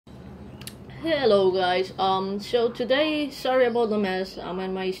Hello guys, so today, sorry about the mess, I'm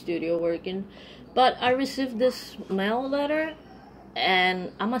in my studio working, but I received this mail letter,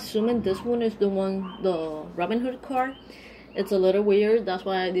 and I'm assuming this one is the Robinhood card. It's a little weird, that's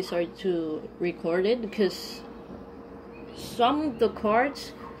why I decided to record it, because some of the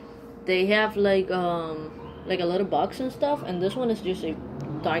cards, they have like a little box and stuff, and this one is just a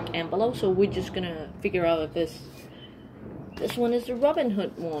dark envelope, so we're just gonna figure out if this one is the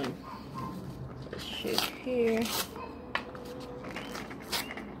Robinhood one. Let's check here.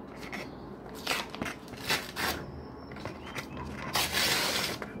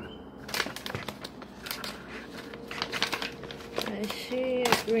 I see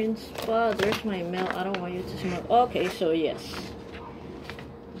a green spot. There's my mail. I don't want you to see my... Okay, so yes.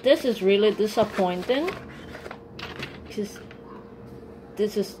 This is really disappointing, because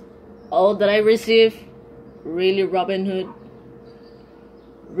this is all that I received. Really, Robinhood?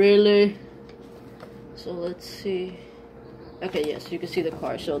 Really? So let's see. Okay, yes, you can see the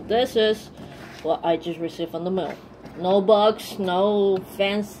card. So this is what I just received on the mail. No box, no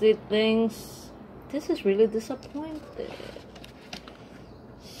fancy things. This is really disappointing.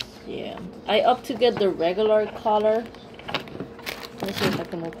 Yeah, I opt to get the regular color. Let's see if I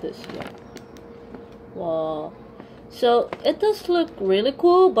can move this. Yeah. Wow. So it does look really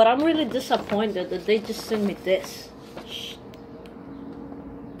cool, but I'm really disappointed that they just sent me this.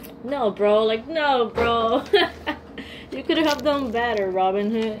 No, bro. Like, no, bro. You could have done better,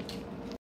 Robinhood.